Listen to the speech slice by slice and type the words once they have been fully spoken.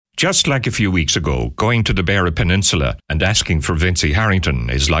Just like a few weeks ago, going to the Beara Peninsula and asking for Vincey Harrington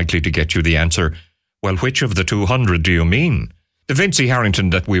is likely to get you the answer, well, which of the 200 do you mean? The Vincey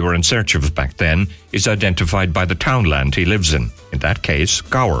Harrington that we were in search of back then is identified by the townland he lives in that case,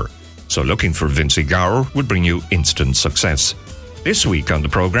 Gower. So looking for Vincey Gower would bring you instant success. This week on the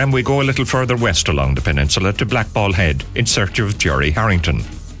programme, we go a little further west along the peninsula to Blackball Head in search of Jerry Harrington.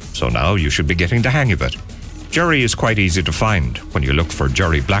 So now you should be getting the hang of it. Jerry is quite easy to find when you look for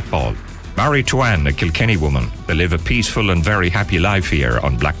JerryBlackball. Married to Anne, a Kilkenny woman, they live a peaceful and very happy life here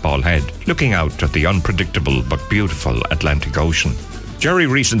on Blackball Head, looking out at the unpredictable but beautiful Atlantic Ocean. Jerry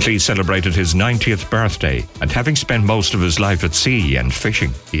recently celebrated his 90th birthday, and having spent most of his life at sea and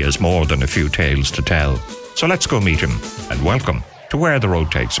fishing, he has more than a few tales to tell. So let's go meet him, and welcome to Where the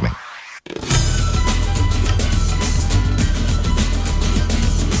Road Takes Me.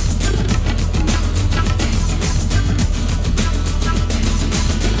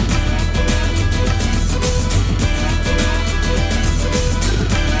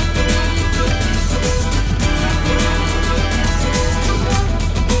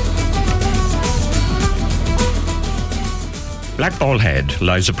 Blackball Head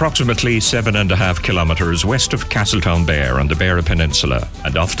lies approximately 7.5 kilometres west of Castletownbere on the Beara Peninsula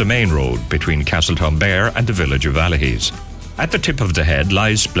and off the main road between Castletownbere and the village of Allahees. At the tip of the head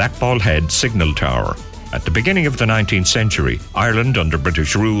lies Blackball Head Signal Tower. At the beginning of the 19th century, Ireland under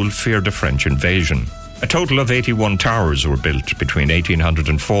British rule feared a French invasion. A total of 81 towers were built between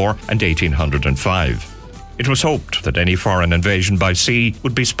 1804 and 1805. It was hoped that any foreign invasion by sea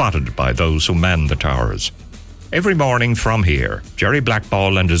would be spotted by those who manned the towers. Every morning from here,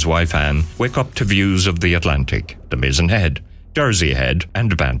 JerryBlackball and his wife Anne wake up to views of the Atlantic, the Mizzen Head, Jersey Head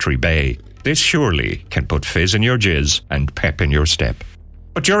and Bantry Bay. This surely can put fizz in your jizz and pep in your step.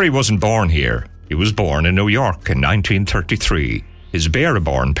 But Jerry wasn't born here. He was born in New York in 1933. His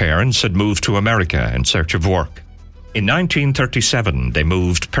Beara-born parents had moved to America in search of work. In 1937, they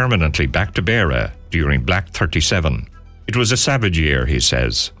moved permanently back to Beara during Black 37. It was a savage year, he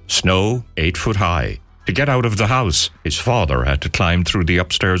says. Snow 8 foot high. To get out of the house, his father had to climb through the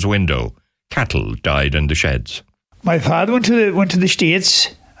upstairs window. Cattle died in the sheds. My father went to the States,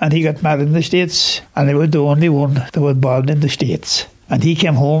 and he got married in the States, and he was the only one that was born in the States. And he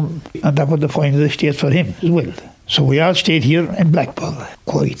came home, and that was the final of the States for him as well. So we all stayed here in Blackball,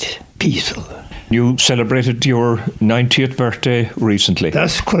 quite peaceful. You celebrated your 90th birthday recently.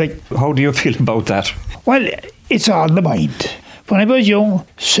 That's correct. How do you feel about that? Well, it's all in the mind. When I was young,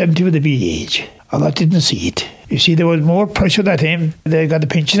 70 was the big age. I didn't see it. You see, there was more pressure that time. They got a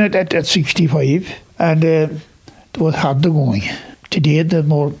pension at 65, and it was harder going. Today, the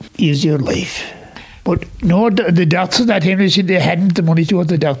more easier life. But no, the doctors that time, they hadn't the money to go to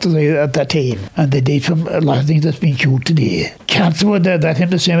the doctors at that time. And they did from a lot of things that's been cured today. Cancer was that time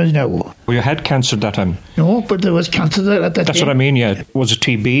the same as now. Well, you had cancer that time? No, but there was cancer at that time. That's what I mean, yeah. Was it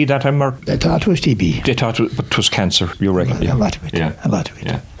TB that time? Or? They thought it was TB. They thought it was cancer, you reckon? A lot of it. Yeah. A lot of it.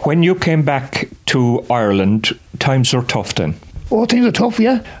 Yeah. When you came back to Ireland, times were tough then? Oh, things were tough,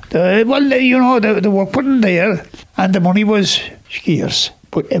 yeah. The work wasn't there, and the money was scarce,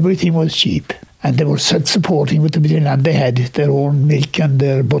 but everything was cheap. And they were self-supporting with the bit of land they had, their own milk and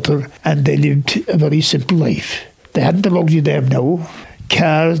their butter, and they lived a very simple life. They hadn't the luxury they have now.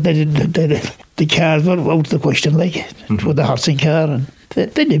 Cars, the cars were out of the question, like. It was the horsing car, and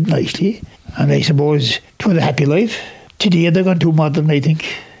they lived nicely. And I suppose it was a happy life. Today they're gone too modern, I think.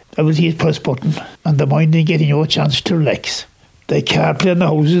 I was his press button, and the mind didn't get no chance to relax. They car play in the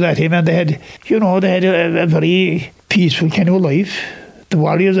houses at him, and they had a very peaceful kind of life. The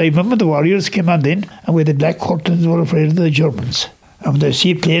warriors, I remember the warriors came on in, and with the black curtains were afraid of the Germans. And when they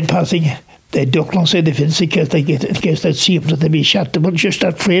see a plane passing, they duck alongside the fence in case they'd see them, that they'd be shot. They weren't just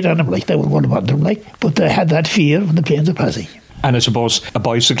afraid of them, like they were going to want them, like. But they had that fear when the planes are passing. And I suppose a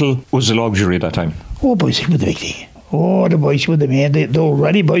bicycle was a luxury at that time? Oh, bicycle was the big thing. Oh, the bicycle was the main. The old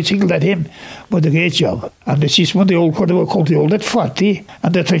rally bicycle at him was a great job. And it's just when the old they were called the old at 40,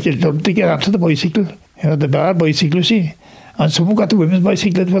 and they tried to get onto the bicycle. The bar bicycle, you see. And someone got the women's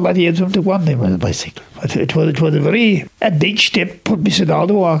bicycle for that age of the one they were bicycle. But it was a big step put beside all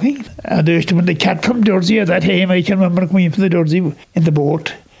the walking. And when the cat from Jersey at that time, I can remember coming in from the Jersey in the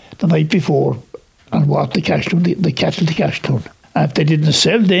boat the night before and walked the cattle to the Cashtown. And if they didn't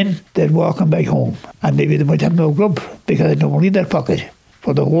sell then, they'd walk them back home. And maybe they might have no grub because they had no money in their pocket.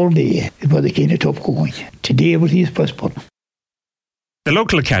 For the whole day, it was a kind of tough going. Today was his press button. The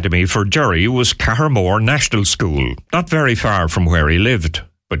local academy for Jerry was Cahermore National School, not very far from where he lived.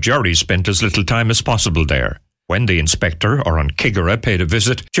 But Jerry spent as little time as possible there. When the inspector or An Kiggara paid a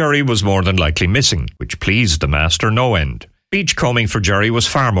visit, Jerry was more than likely missing, which pleased the master no end. Beachcombing for Jerry was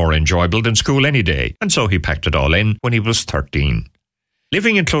far more enjoyable than school any day, and so he packed it all in when he was 13.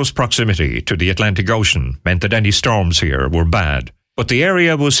 Living in close proximity to the Atlantic Ocean meant that any storms here were bad. But the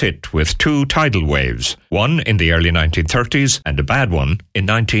area was hit with 2 tidal waves, one in the early 1930s and a bad one in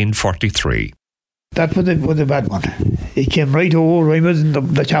 1943. That was the bad one. It came right over. I was in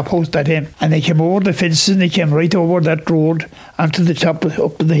the top house that time, and they came over the fences and they came right over that road onto the top,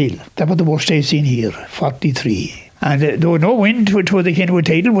 up to the hill. That was the worst I've seen here, 43. And there was no wind, which was kind of a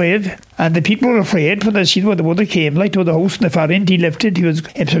tidal wave, and the people were afraid when they seen where the water came, like to the house in the far end. He left it. He was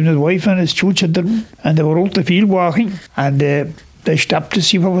with his wife and his 2 children, and they were out the field walking, and they stopped to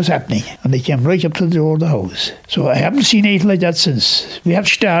see what was happening, and they came right up to the door of the house. So I haven't seen anything like that since. We have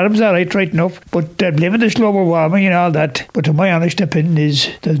storms, all right enough, but they're blaming this global warming and all that. But to my honest opinion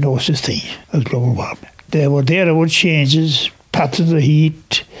is there's no such thing as global warming. There were changes, patterns of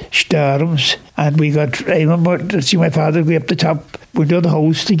heat, storms, and I remember to see my father go up the top window of the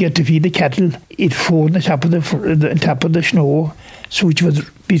house to get to feed the cattle. It froze on the top of the snow, so which was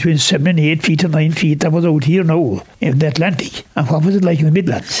between 7 and 8 feet and 9 feet. That was out here now in the Atlantic. And what was it like in the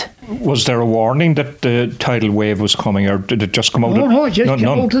Midlands? Was there a warning that the tidal wave was coming, or did it just come out? No, it just came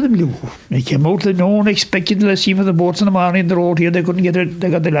out of the blue. It came out of no one expected. Let's see, for the boats in the morning, the road here, they couldn't get it.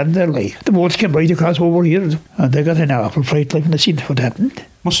 They got the land there, like. The boats came right across over here, and they got an awful fright, like, when they seen what happened.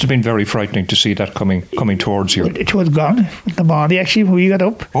 Must have been very frightening to see that coming towards you. It was gone in the morning, actually, when we got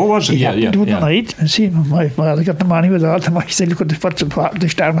up. Oh, was it? Yeah. It was the night. And see, my father got the morning with all the mice. They look at what the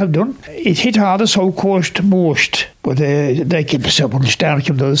storm have done. It hit all the south coast most, but they came to someone. The storm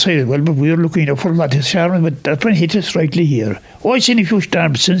came to the other side as well, but we were looking up for a lot of storm, but that one hit us rightly here. Oh, I've seen a few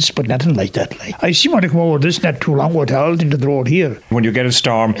storms since, but nothing like that. Like. I see one come over this not too long at all into the road here. When you get a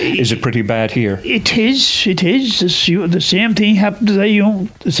storm, is it pretty bad here? It is. The same thing happened to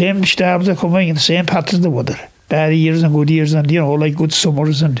the same storms are coming in the same patterns of the weather. Bad years and good years, and like good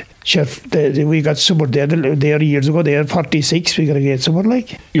summers, and we got summer there years ago. There 46, we got a great summer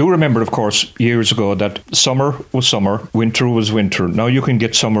like. You remember, of course, years ago that summer was summer, winter was winter. Now you can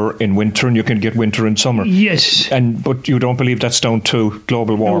get summer in winter and you can get winter in summer. Yes. But you don't believe that's down to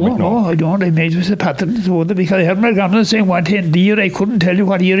global warming? No, I don't. I made it a pattern of the weather, because I haven't gone the same one day. The year I couldn't tell you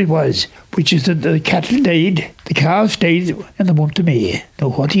what year it was, which is that the cattle died, the cows died in the month of May. Now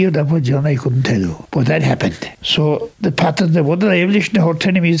what year that was, John, I couldn't tell you, but that happened. So the pattern, the weather, I listened to her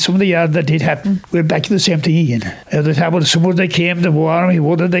telling me some of the years that did happen, we're back to the same thing again. The time of the summer they came, the warm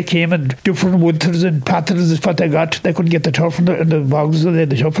weather they came, and different winters and patterns is what they got. They couldn't get the turf in the bogs. They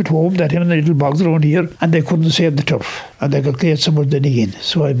had the turf at home, that him in the little bogs around here, and they couldn't save the turf. And they got great summer then again.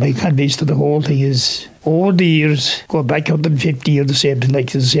 So I'm convinced that the whole thing is, all the years, go back 150 years, the same thing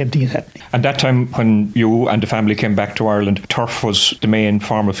is happening. And that time when you and the family came back to Ireland, turf was the main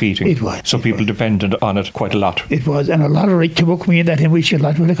form of heating. It was. So people depended on it quite a lot. It was, and a lot of rick came up coming in that time, which a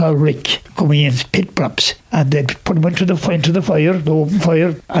lot of what they call rick, coming in, pit props. And they'd put them into the fire, the open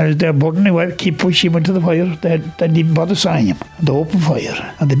fire, and they're burning away, keep pushing him into the fire. They didn't even bother sighing him. The open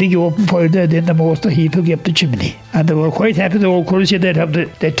fire. And the big open fire, then the most of the heat would get up the chimney. And they were quite happy, the old crew said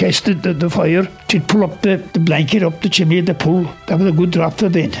they tested the fire to pull up the blanket up the chimney, the pull. That was a good drop for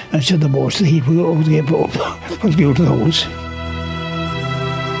then. And so the most of the heat would get up, was due to the hose.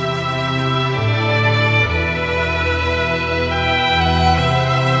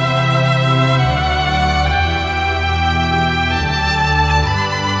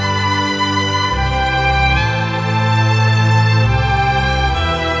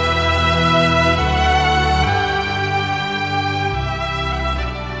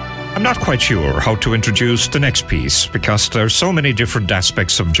 I'm not quite sure how to introduce the next piece, because there's so many different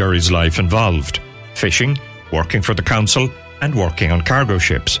aspects of Jerry's life involved. Fishing, working for the council, and working on cargo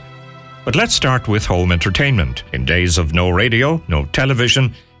ships. But let's start with home entertainment. In days of no radio, no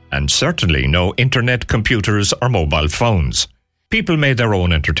television, and certainly no internet, computers or mobile phones, people made their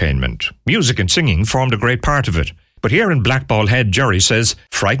own entertainment. Music and singing formed a great part of it. But here in Blackball Head, Jerry says,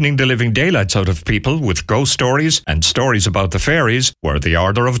 frightening the living daylights out of people with ghost stories and stories about the fairies were the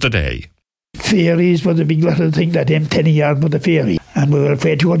order of the day. Fairies was a big little thing that them 10 yards with the fairy. And we were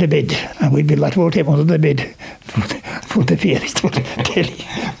afraid to go to bed. And we'd be lot about him under the bed for the fairies to tell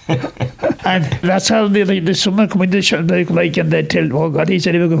you. And that's how the summer come in the show, like, and they'd tell, oh God, he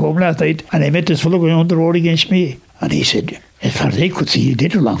said he would go home last night. And I met this fellow going on the road against me. And he said, as far as I could see, he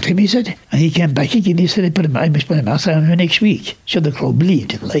did a long time, he said. And he came back again, he said, I must put a mask on him next week. So the crowd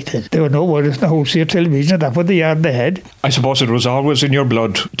believed him like that. There were no words in the wholesale television, that was the yard they had. I suppose it was always in your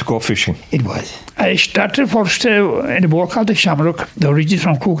blood to go fishing. It was. I started first in a boat called the Shamrock, the origin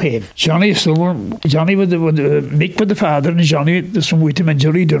from Crookhaven. Johnny with Mick with the father, and Johnny, there's some with him, and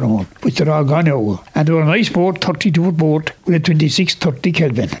Jerry Dunham, which they're all gone now. And they were a nice boat, 32-foot boat, with a 26-30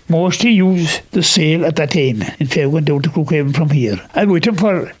 Kelvin. Mostly used the sail at that time, in fair went down to Crookhaven from here. I was with him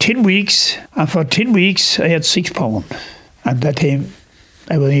for 10 weeks, and for 10 weeks I had £6. And that time,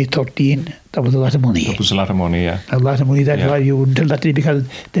 I was only 13. That was a lot of money. That was a lot of money, yeah. A lot of money. That's why you wouldn't tell that day, because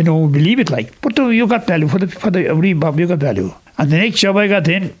they don't believe it like. But you got value for the every bob you got value. And the next job I got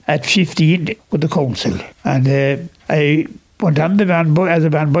in at 15 with the council. And I went on the van boy as a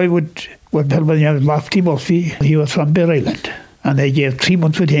van boy with Lofty Murphy. He was from Bear Island. And I gave 3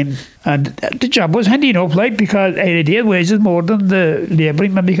 months with him. And the job was handy enough, like, because I had a day's wages more than the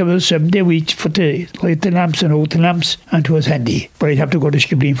labouring man, because it was 7 day week for the light the lamps and out the lamps, and it was handy. But I'd have to go to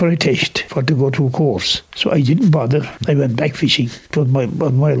Skibbereen for a test, to go to a course. So I didn't bother. I went back fishing. It was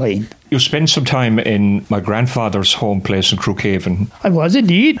my line. You spent some time in my grandfather's home place in Crookhaven. I was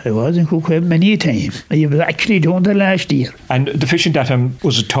indeed. I was in Crookhaven many a time. I was actually doing the last year. And the fishing that time,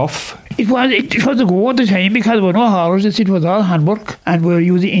 was it tough? It was a go at the time, because there were no haulers. It was all handwork, and we were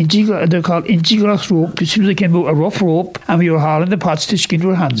using they're called inchi-grass rope. It seems like a rough rope, and we were hauling the pots to skin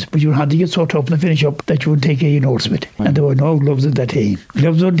your hands. But your hand to get so tough and finish up that you wouldn't take any notice of it. Right. And there were no gloves at that time.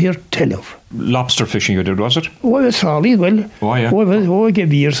 Gloves weren't here to tell of. Lobster fishing you did, was it? Oh, I was trawling as well. Oh, yeah. I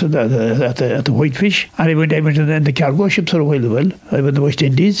gave years at the Whitefish. And I went in the cargo ships for a while as well. I went to the West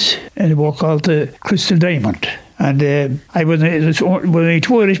Indies in a boat called the Crystal Diamond. And I was only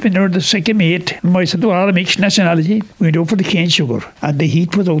 2 Irishmen there, the second mate. And I said, well, a mixed nationality. We went out for the cane sugar. And the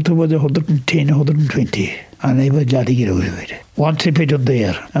heat was out to 110, 120. And I was glad to get out of it. One trip I done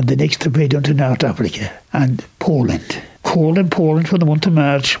there, and the next trip I done to North Africa and Poland. Cold in Poland for the month of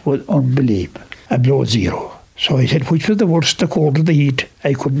March was unbelievable. And below 0. So I said, which was the worst, the cold or the heat?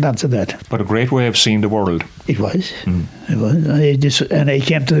 I couldn't answer that. But a great way of seeing the world. It was. It was. And I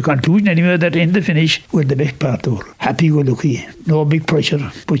came to the conclusion anyway that in the finish, we're the best part of it. Happy-go-lucky. No big pressure,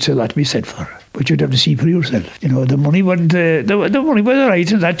 which there's a lot to be said for. But you'd have to see for yourself. You know, the money wasn't... the money was all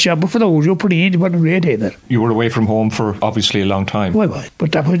right in that job, but for the old you put in, it wasn't great either. You were away from home for obviously a long time. Well, I was.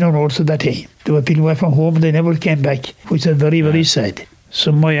 But that was no notice at that time. There were people away from home and they never came back, which is very, very sad.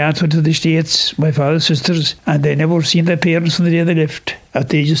 Some of my aunts went to the States, my father's sisters, and they never seen their parents from the day they left at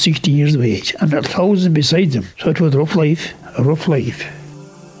the age of 16 years of age, and there are thousands beside them. So it was a rough life.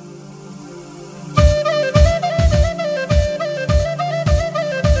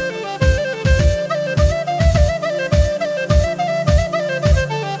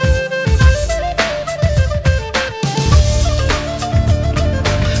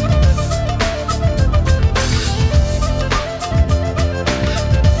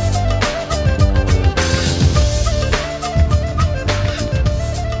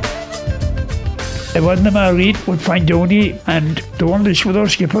 I wasn't married with Frank Downey and Dawn Lish with our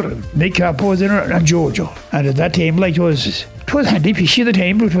skipper, Mick Capo was in her, and Jojo. And at that time, like, it was handy fishy at the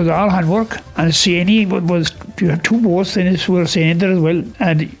time, but it was all handwork. And seining was, you had 2 boats, then we were sailing there as well.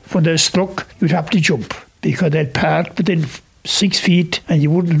 And when they struck, you'd have to jump, because they'd parked within 6 feet, and you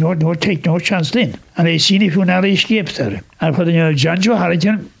wouldn't take no chance then. And I seen a few narrow escapes there. And for the John Joe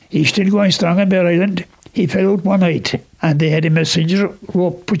Harrington, he's still going strong on Bear Island. He fell out one night, and they had a messenger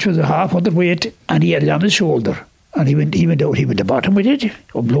rope, which was a half of the weight, and he had it on his shoulder. And he went out, he went to the bottom with it,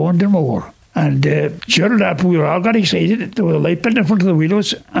 or blowing them over. And Gerald, we were all got excited. There was a light belt in front of the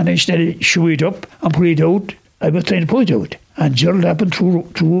wheels, and instead of shoo it up and pull it out, I was trying to pull it out. And Gerald happened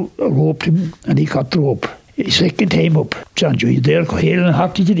through roped him, and he cut the rope. Second time up, John Joe, he's there, hailing and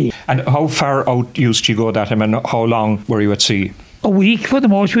hot today. And how far out used you go that time, and how long were you at sea? A week for the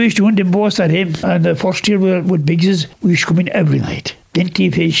most. We used to do in them boats at him. And the first year with Biggses, we used to come in every night. Plenty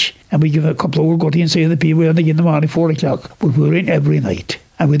of fish, and we give a couple of hours, go to inside the people, and in the morning, 4 o'clock. But we were in every night.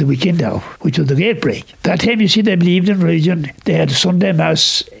 And with the weekend off, which was a great break. That time, you see, they believed in religion. They had a Sunday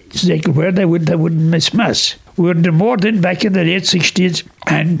Mass. It's like where they wouldn't miss Mass. We were in the Morden back in the late 60s,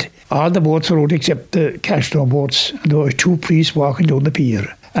 and all the boats were out except the Cashdown boats. And there were 2 priests walking down the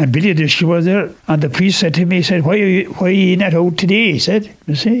pier. And Billy Dishka was there, and the priest said to me, he said, why are you not out today? He said,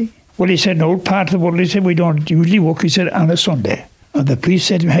 you see. Well, he said, no, part of the world, he said, we don't usually work, he said, on a Sunday. And the priest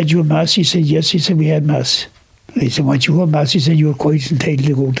said, had you a Mass? He said, yes. He said, we had Mass. And he said, once you have Mass, he said, you were quite entitled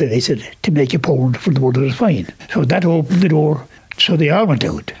to go today. He said, to make a pound for the water is fine. So that opened the door. So they all went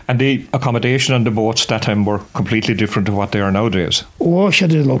out. And the accommodation on the boats that time were completely different to what they are nowadays. Oh, sure,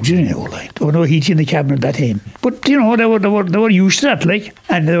 there's luxury now, like. There was no heating in the cabin at that time. But, you know, they were used to that, like.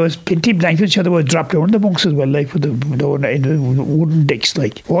 And there was plenty of blankets, so they were dropped down the bunks as well, like, with the wooden decks,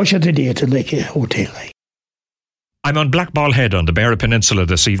 like. Oh, sure, they did, like a hotel, like. I'm on Blackball Head on the Beara Peninsula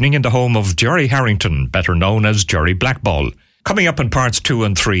this evening in the home of Jerry Harrington, better known as JerryBlackball. Coming up in parts 2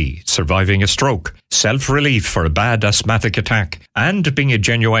 and 3, surviving a stroke, self-relief for a bad asthmatic attack, and being a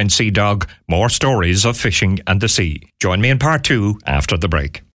genuine sea dog, more stories of fishing and the sea. Join me in part 2 after the break.